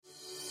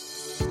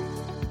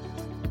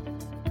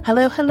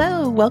Hello,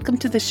 hello. Welcome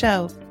to the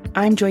show.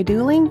 I'm Joy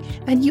Dooling,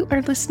 and you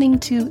are listening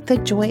to the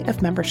Joy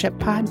of Membership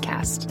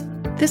podcast.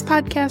 This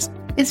podcast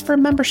is for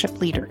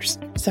membership leaders.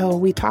 So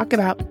we talk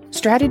about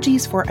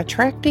strategies for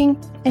attracting,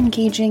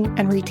 engaging,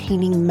 and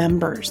retaining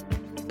members.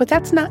 But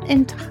that's not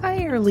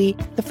entirely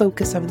the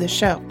focus of the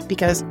show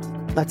because,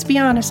 let's be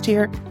honest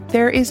here,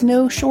 there is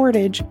no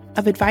shortage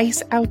of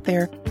advice out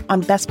there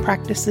on best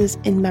practices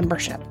in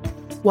membership.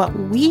 What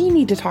we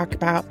need to talk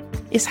about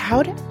is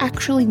how to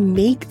actually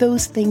make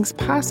those things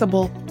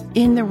possible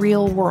in the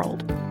real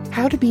world.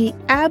 How to be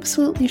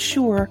absolutely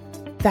sure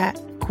that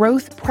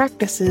growth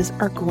practices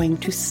are going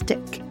to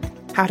stick.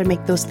 How to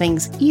make those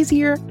things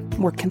easier,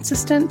 more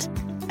consistent,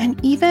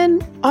 and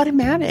even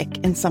automatic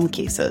in some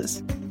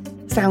cases.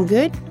 Sound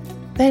good?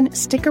 Then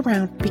stick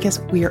around because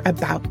we're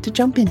about to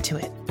jump into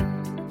it.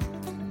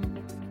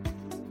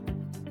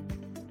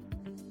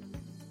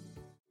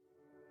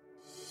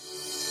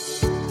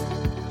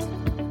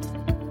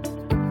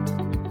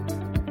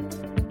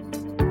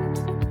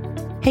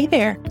 Hey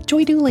there,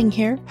 Joy Dooling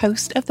here,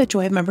 host of the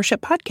Joy of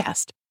Membership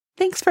podcast.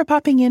 Thanks for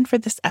popping in for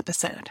this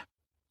episode.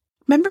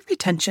 Member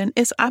retention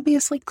is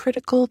obviously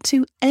critical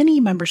to any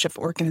membership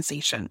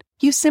organization.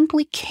 You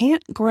simply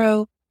can't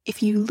grow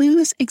if you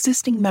lose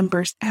existing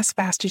members as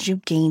fast as you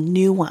gain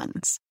new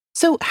ones.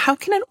 So how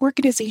can an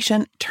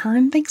organization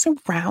turn things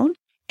around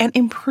and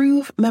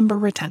improve member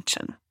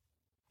retention?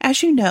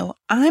 As you know,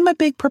 I'm a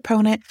big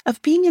proponent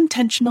of being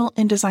intentional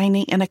in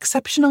designing an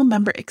exceptional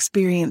member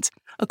experience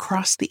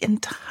across the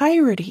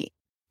entirety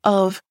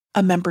of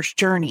a member's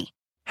journey.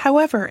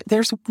 However,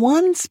 there's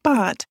one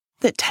spot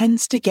that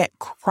tends to get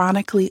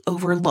chronically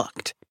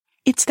overlooked.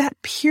 It's that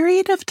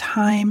period of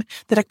time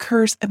that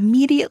occurs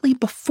immediately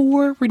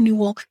before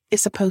renewal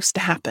is supposed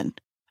to happen.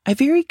 I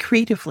very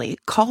creatively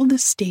call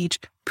this stage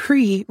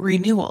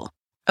pre-renewal.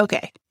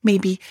 Okay,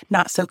 maybe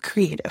not so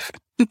creative.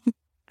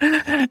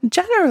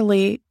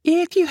 Generally,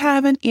 if you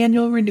have an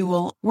annual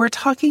renewal, we're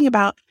talking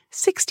about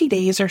 60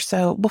 days or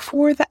so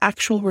before the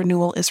actual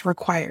renewal is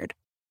required.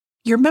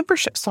 Your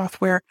membership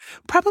software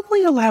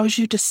probably allows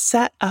you to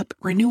set up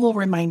renewal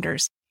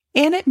reminders,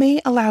 and it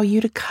may allow you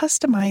to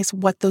customize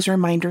what those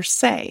reminders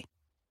say.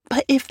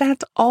 But if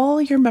that's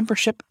all your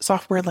membership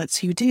software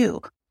lets you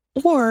do,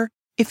 or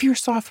if your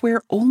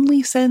software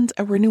only sends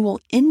a renewal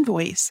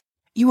invoice,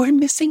 you are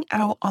missing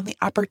out on the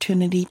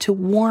opportunity to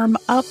warm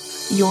up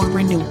your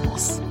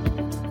renewals.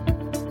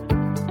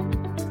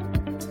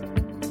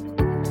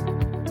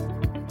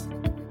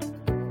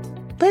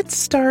 Let's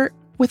start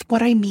with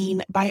what I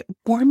mean by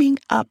warming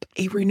up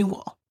a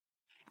renewal.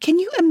 Can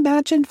you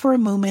imagine for a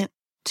moment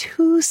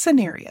two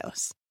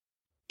scenarios?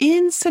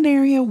 In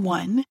scenario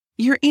one,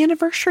 your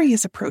anniversary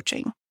is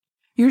approaching.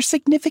 Your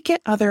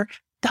significant other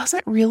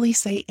doesn't really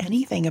say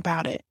anything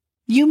about it.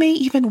 You may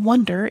even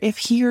wonder if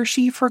he or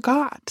she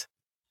forgot.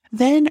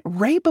 Then,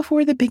 right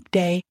before the big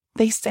day,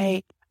 they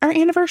say, "Our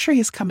anniversary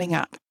is coming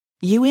up.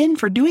 You in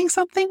for doing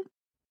something?"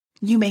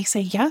 You may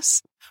say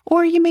yes,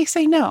 or you may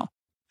say no.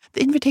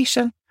 The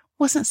invitation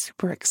wasn't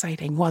super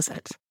exciting, was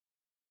it?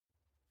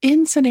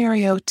 In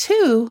scenario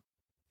two,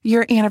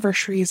 your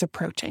anniversary is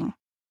approaching.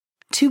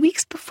 2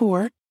 weeks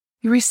before,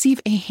 you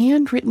receive a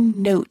handwritten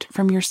note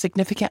from your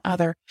significant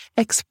other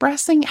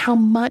expressing how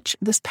much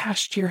this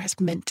past year has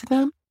meant to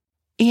them.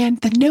 And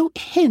the note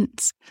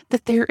hints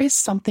that there is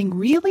something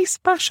really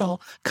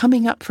special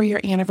coming up for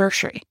your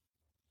anniversary.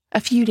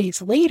 A few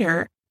days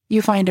later,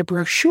 you find a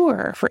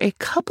brochure for a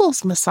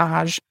couples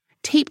massage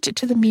taped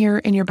to the mirror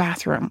in your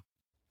bathroom.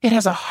 It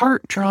has a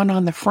heart drawn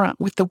on the front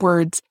with the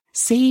words,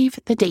 "Save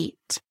the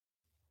date."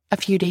 A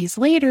few days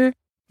later,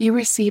 you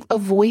receive a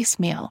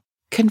voicemail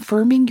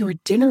confirming your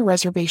dinner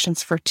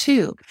reservations for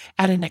two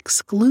at an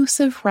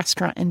exclusive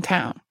restaurant in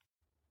town.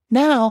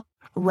 Now,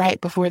 right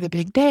before the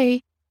big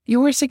day,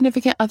 your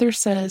significant other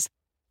says,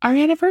 "Our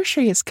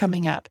anniversary is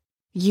coming up.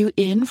 You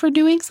in for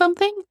doing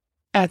something?"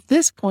 At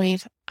this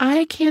point,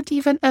 I can't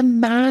even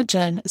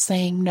imagine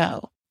saying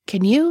no.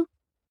 Can you?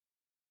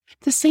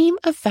 The same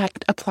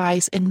effect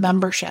applies in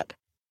membership.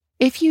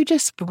 If you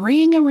just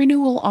bring a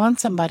renewal on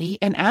somebody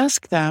and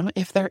ask them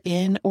if they're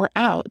in or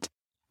out,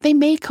 they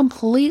may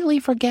completely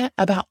forget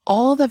about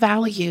all the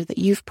value that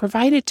you've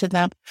provided to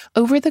them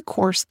over the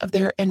course of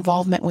their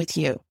involvement with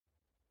you.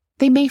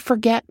 They may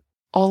forget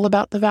all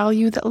about the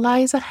value that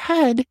lies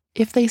ahead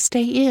if they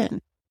stay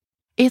in.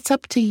 It's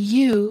up to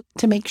you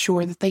to make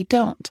sure that they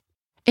don't.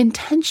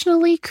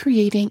 Intentionally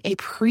creating a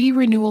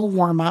pre-renewal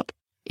warm-up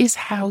is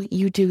how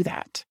you do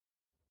that.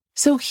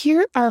 So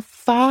here are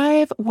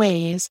 5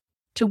 ways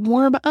to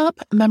warm up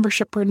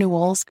membership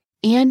renewals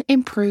and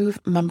improve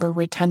member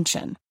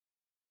retention.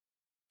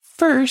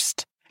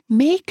 First,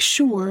 make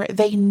sure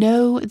they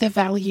know the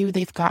value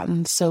they've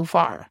gotten so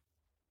far.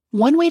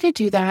 One way to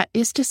do that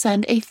is to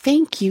send a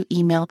thank you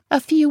email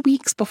a few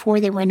weeks before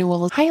the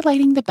renewal,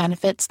 highlighting the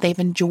benefits they've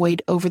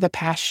enjoyed over the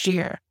past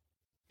year.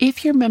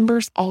 If your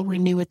members all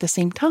renew at the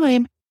same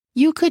time,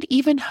 you could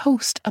even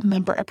host a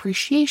member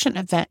appreciation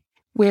event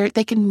where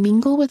they can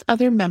mingle with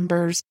other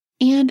members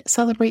and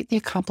celebrate the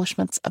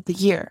accomplishments of the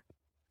year.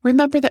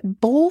 Remember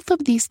that both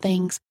of these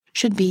things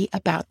should be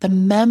about the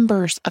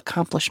members'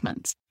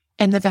 accomplishments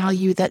and the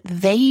value that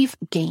they've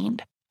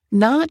gained,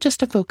 not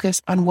just a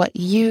focus on what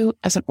you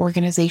as an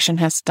organization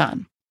has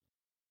done.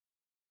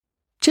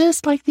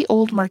 Just like the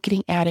old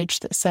marketing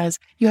adage that says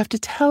you have to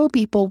tell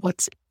people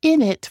what's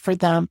in it for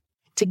them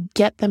to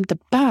get them to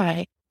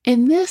buy,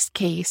 in this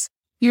case,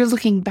 you're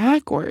looking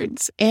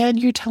backwards and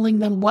you're telling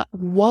them what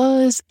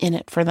was in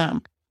it for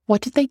them.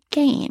 What did they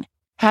gain?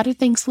 How do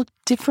things look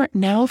different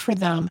now for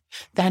them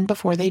than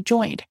before they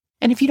joined?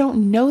 And if you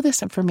don't know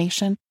this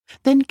information,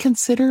 then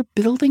consider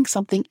building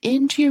something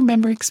into your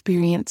member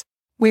experience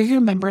where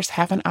your members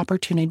have an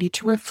opportunity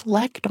to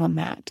reflect on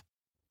that.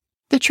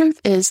 The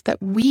truth is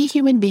that we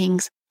human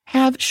beings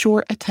have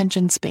short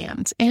attention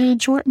spans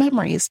and short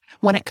memories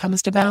when it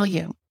comes to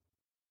value.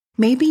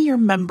 Maybe your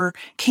member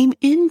came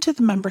into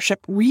the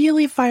membership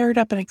really fired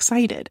up and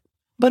excited,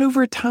 but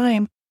over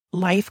time,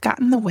 life got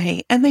in the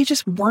way and they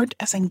just weren't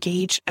as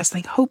engaged as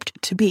they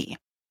hoped to be.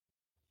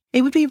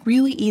 It would be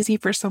really easy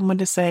for someone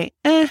to say,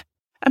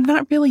 I'm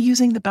not really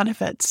using the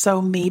benefits,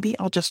 so maybe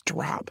I'll just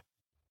drop.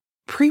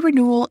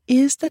 Pre-renewal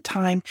is the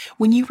time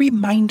when you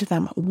remind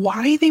them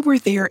why they were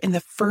there in the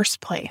first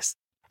place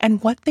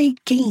and what they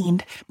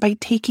gained by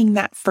taking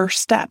that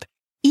first step,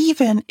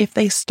 even if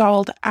they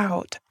stalled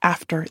out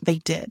after they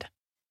did.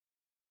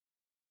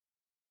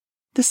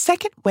 The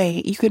second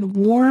way you can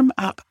warm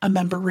up a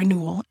member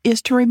renewal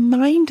is to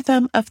remind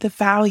them of the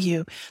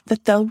value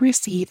that they'll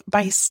receive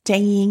by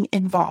staying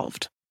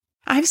involved.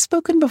 I've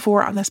spoken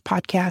before on this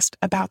podcast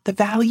about the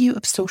value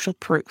of social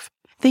proof,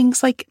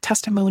 things like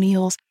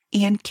testimonials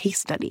and case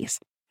studies.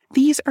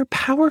 These are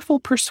powerful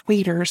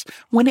persuaders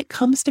when it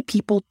comes to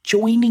people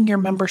joining your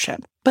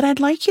membership. But I'd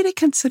like you to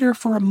consider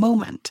for a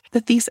moment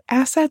that these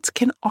assets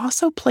can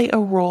also play a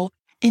role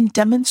in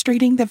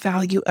demonstrating the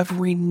value of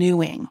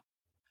renewing.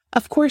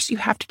 Of course, you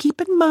have to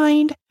keep in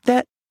mind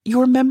that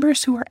your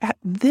members who are at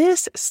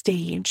this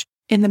stage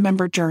in the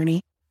member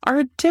journey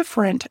are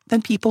different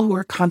than people who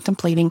are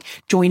contemplating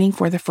joining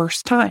for the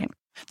first time.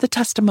 The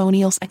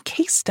testimonials and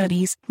case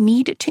studies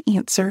need to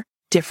answer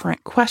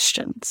different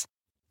questions.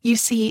 You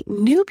see,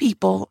 new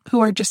people who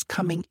are just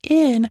coming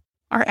in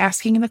are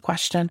asking the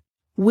question,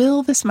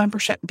 will this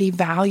membership be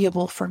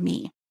valuable for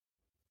me?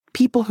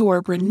 People who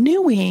are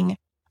renewing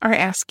are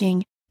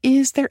asking,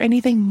 is there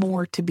anything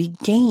more to be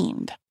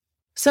gained?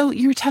 So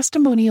your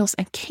testimonials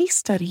and case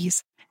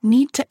studies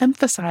need to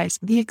emphasize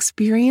the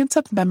experience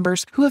of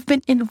members who have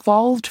been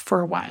involved for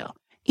a while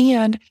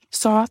and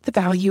saw the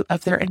value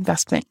of their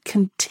investment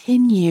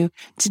continue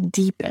to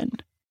deepen.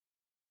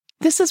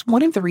 This is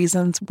one of the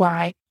reasons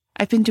why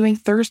I've been doing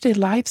Thursday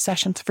live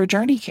sessions for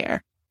Journey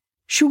Care.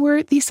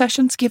 Sure, these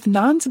sessions give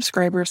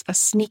non-subscribers a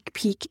sneak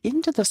peek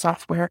into the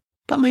software,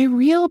 but my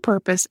real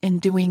purpose in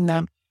doing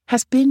them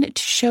has been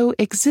to show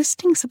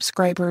existing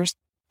subscribers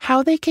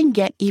how they can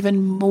get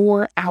even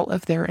more out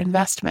of their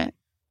investment.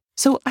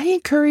 So I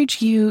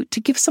encourage you to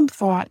give some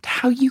thought to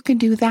how you can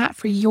do that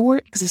for your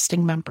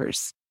existing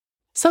members.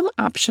 Some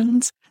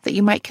options that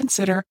you might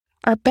consider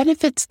are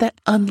benefits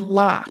that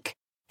unlock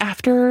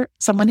after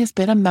someone has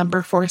been a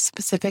member for a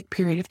specific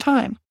period of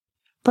time.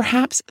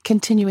 Perhaps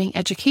continuing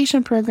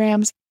education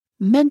programs,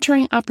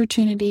 mentoring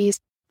opportunities,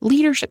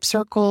 leadership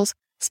circles,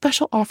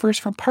 special offers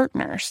from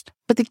partners.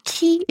 But the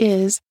key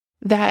is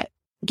that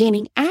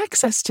gaining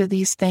access to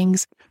these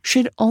things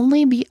should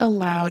only be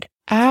allowed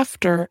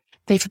after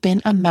they've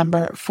been a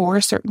member for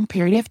a certain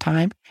period of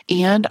time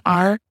and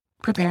are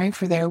preparing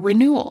for their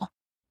renewal.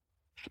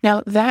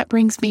 Now, that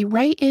brings me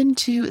right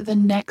into the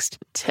next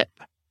tip.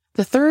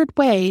 The third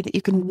way that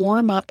you can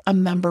warm up a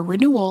member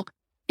renewal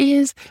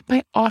is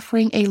by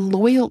offering a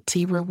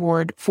loyalty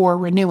reward for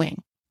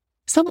renewing.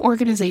 Some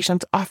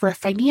organizations offer a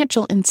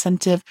financial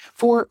incentive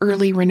for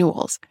early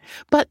renewals,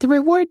 but the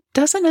reward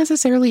doesn't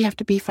necessarily have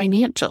to be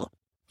financial.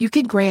 You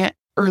could grant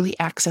early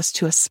access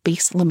to a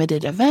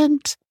space-limited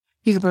event.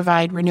 You can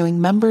provide renewing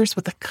members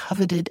with a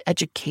coveted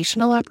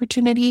educational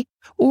opportunity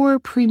or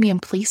premium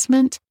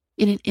placement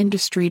in an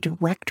industry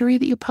directory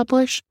that you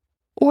publish.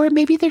 Or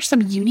maybe there's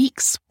some unique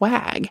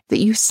swag that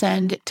you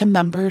send to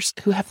members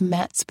who have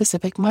met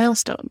specific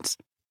milestones.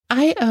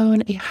 I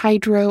own a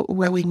hydro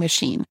rowing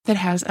machine that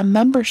has a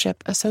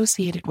membership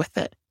associated with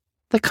it.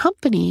 The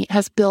company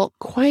has built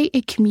quite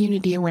a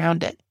community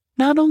around it.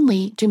 Not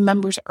only do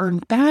members earn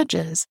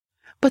badges,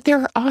 but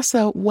there are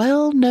also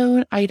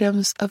well-known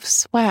items of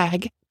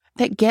swag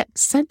that get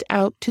sent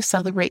out to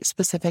celebrate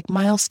specific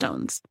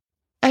milestones.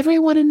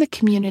 Everyone in the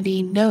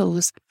community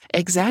knows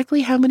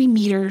exactly how many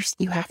meters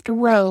you have to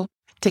row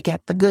to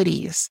get the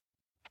goodies.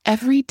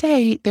 Every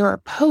day, there are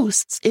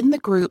posts in the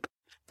group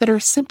that are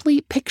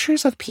simply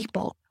pictures of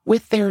people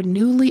with their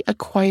newly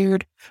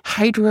acquired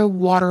hydro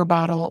water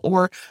bottle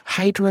or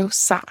hydro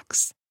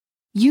socks.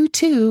 You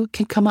too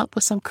can come up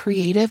with some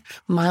creative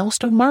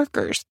milestone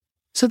markers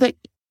so that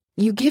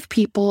you give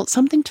people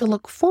something to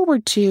look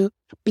forward to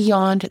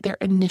beyond their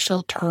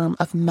initial term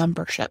of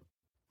membership.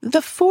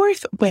 The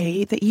fourth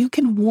way that you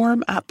can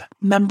warm up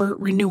member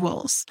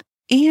renewals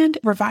and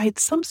provide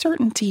some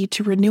certainty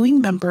to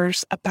renewing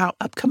members about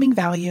upcoming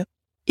value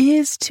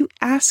is to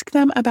ask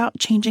them about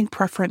changing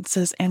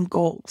preferences and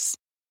goals.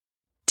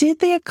 Did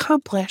they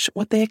accomplish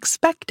what they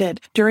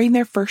expected during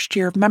their first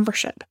year of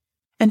membership?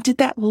 And did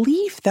that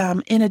leave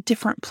them in a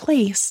different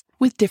place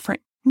with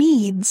different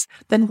needs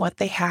than what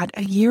they had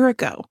a year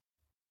ago?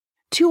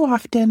 Too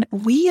often,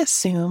 we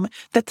assume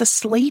that the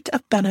slate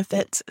of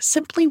benefits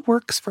simply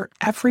works for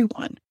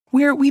everyone,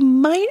 where we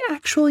might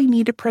actually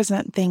need to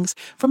present things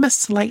from a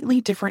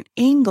slightly different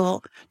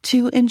angle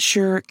to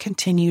ensure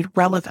continued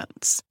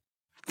relevance.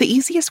 The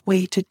easiest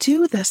way to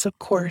do this, of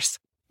course,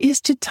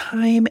 is to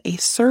time a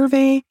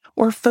survey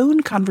or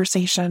phone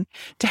conversation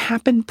to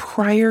happen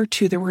prior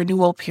to the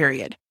renewal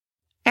period.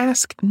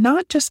 Ask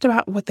not just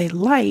about what they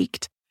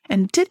liked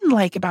and didn't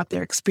like about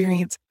their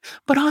experience,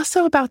 but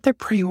also about their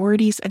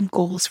priorities and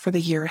goals for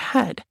the year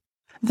ahead.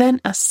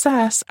 Then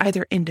assess,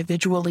 either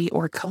individually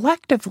or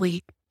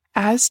collectively,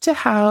 as to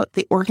how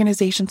the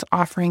organization's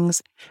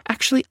offerings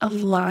actually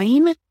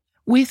align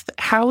with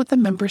how the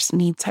members'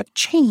 needs have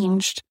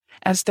changed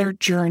as their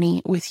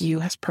journey with you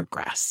has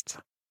progressed.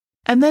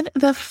 And then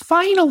the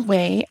final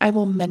way I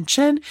will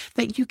mention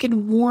that you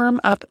can warm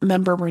up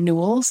member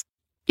renewals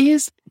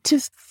is to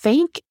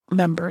thank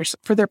members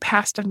for their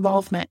past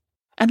involvement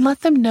and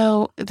let them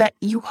know that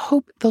you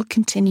hope they'll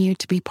continue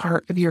to be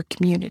part of your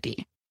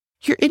community.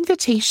 Your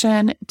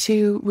invitation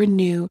to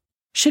renew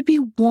should be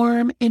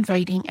warm,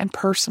 inviting, and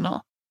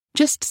personal.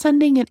 Just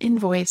sending an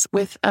invoice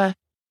with a,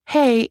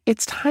 "Hey,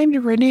 it's time to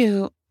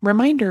renew,"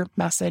 reminder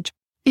message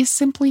is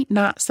simply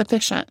not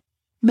sufficient.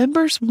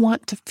 Members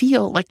want to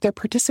feel like their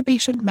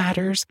participation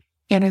matters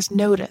and is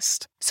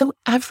noticed. So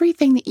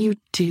everything that you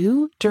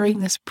do during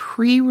this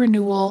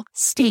pre-renewal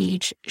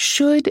stage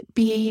should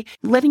be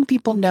letting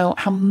people know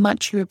how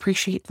much you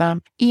appreciate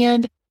them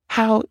and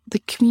how the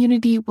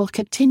community will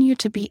continue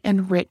to be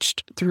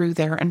enriched through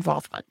their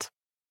involvement.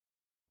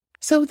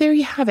 So there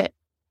you have it.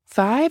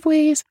 5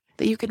 ways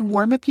that you can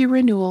warm up your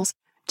renewals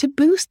to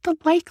boost the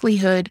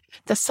likelihood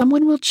that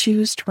someone will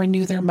choose to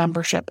renew their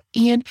membership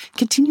and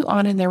continue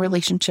on in their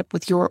relationship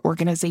with your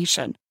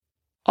organization.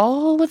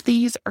 All of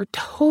these are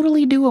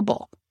totally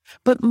doable,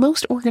 but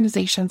most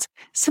organizations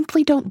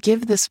simply don't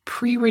give this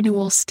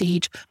pre-renewal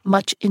stage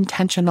much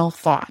intentional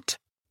thought.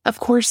 Of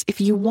course, if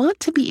you want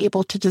to be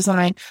able to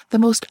design the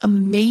most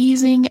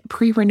amazing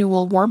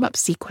pre-renewal warm-up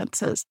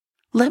sequences,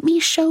 let me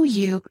show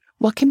you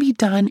what can be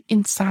done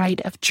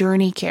inside of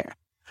Journey Care.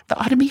 The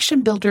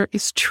automation builder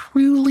is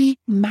truly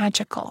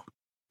magical.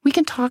 We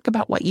can talk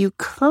about what you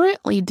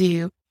currently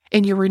do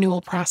in your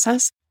renewal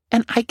process,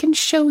 and I can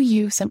show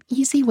you some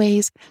easy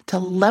ways to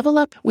level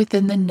up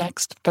within the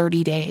next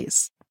 30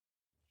 days.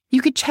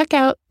 You could check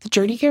out the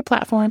Journey Care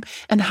platform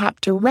and hop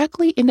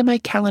directly into my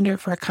calendar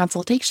for a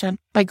consultation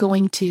by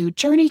going to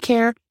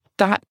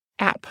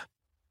journeycare.app.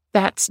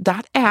 That's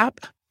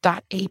 .app,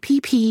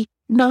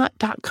 not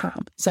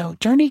 .com. So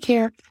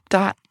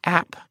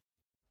journeycare.app.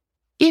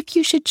 If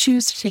you should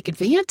choose to take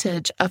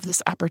advantage of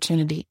this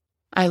opportunity,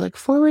 I look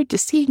forward to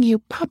seeing you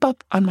pop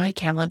up on my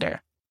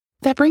calendar.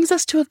 That brings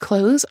us to a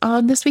close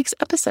on this week's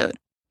episode.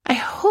 I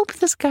hope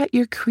this got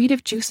your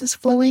creative juices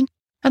flowing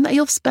and that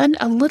you'll spend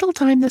a little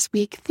time this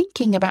week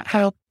thinking about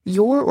how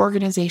your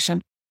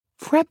organization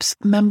preps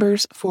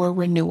members for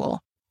renewal.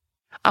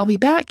 I'll be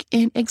back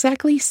in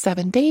exactly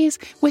 7 days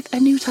with a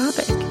new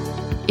topic.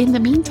 In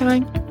the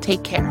meantime,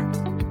 take care.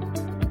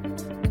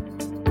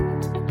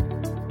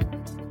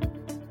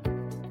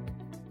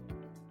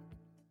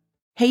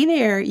 Hey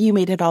there, you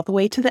made it all the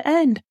way to the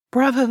end.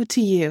 Bravo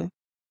to you.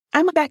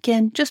 I'm back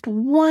in just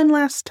one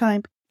last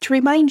time to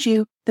remind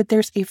you that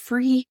there's a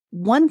free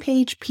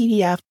 1-page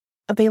PDF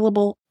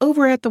available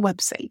over at the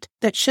website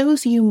that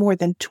shows you more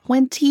than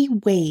 20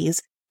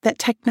 ways that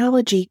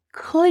technology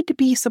could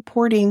be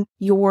supporting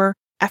your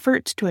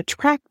efforts to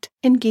attract,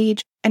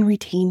 engage, and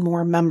retain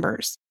more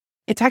members.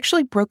 It's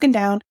actually broken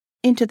down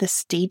into the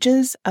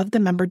stages of the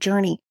member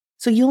journey,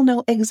 so you'll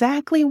know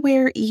exactly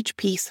where each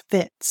piece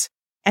fits.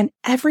 And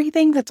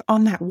everything that's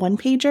on that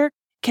 1-pager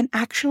can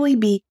actually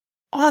be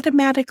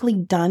automatically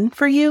done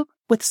for you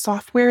with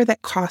software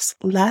that costs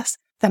less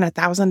than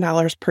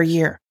 $1,000 per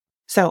year.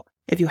 So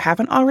if you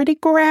haven't already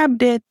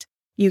grabbed it,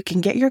 you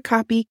can get your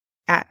copy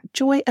at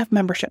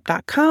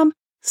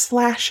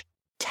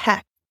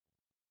joyofmembership.com/tech.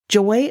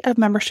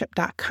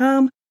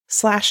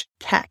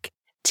 joyofmembership.com/tech.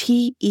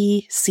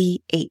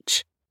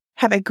 TECH.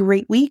 Have a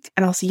great week,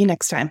 and I'll see you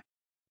next time.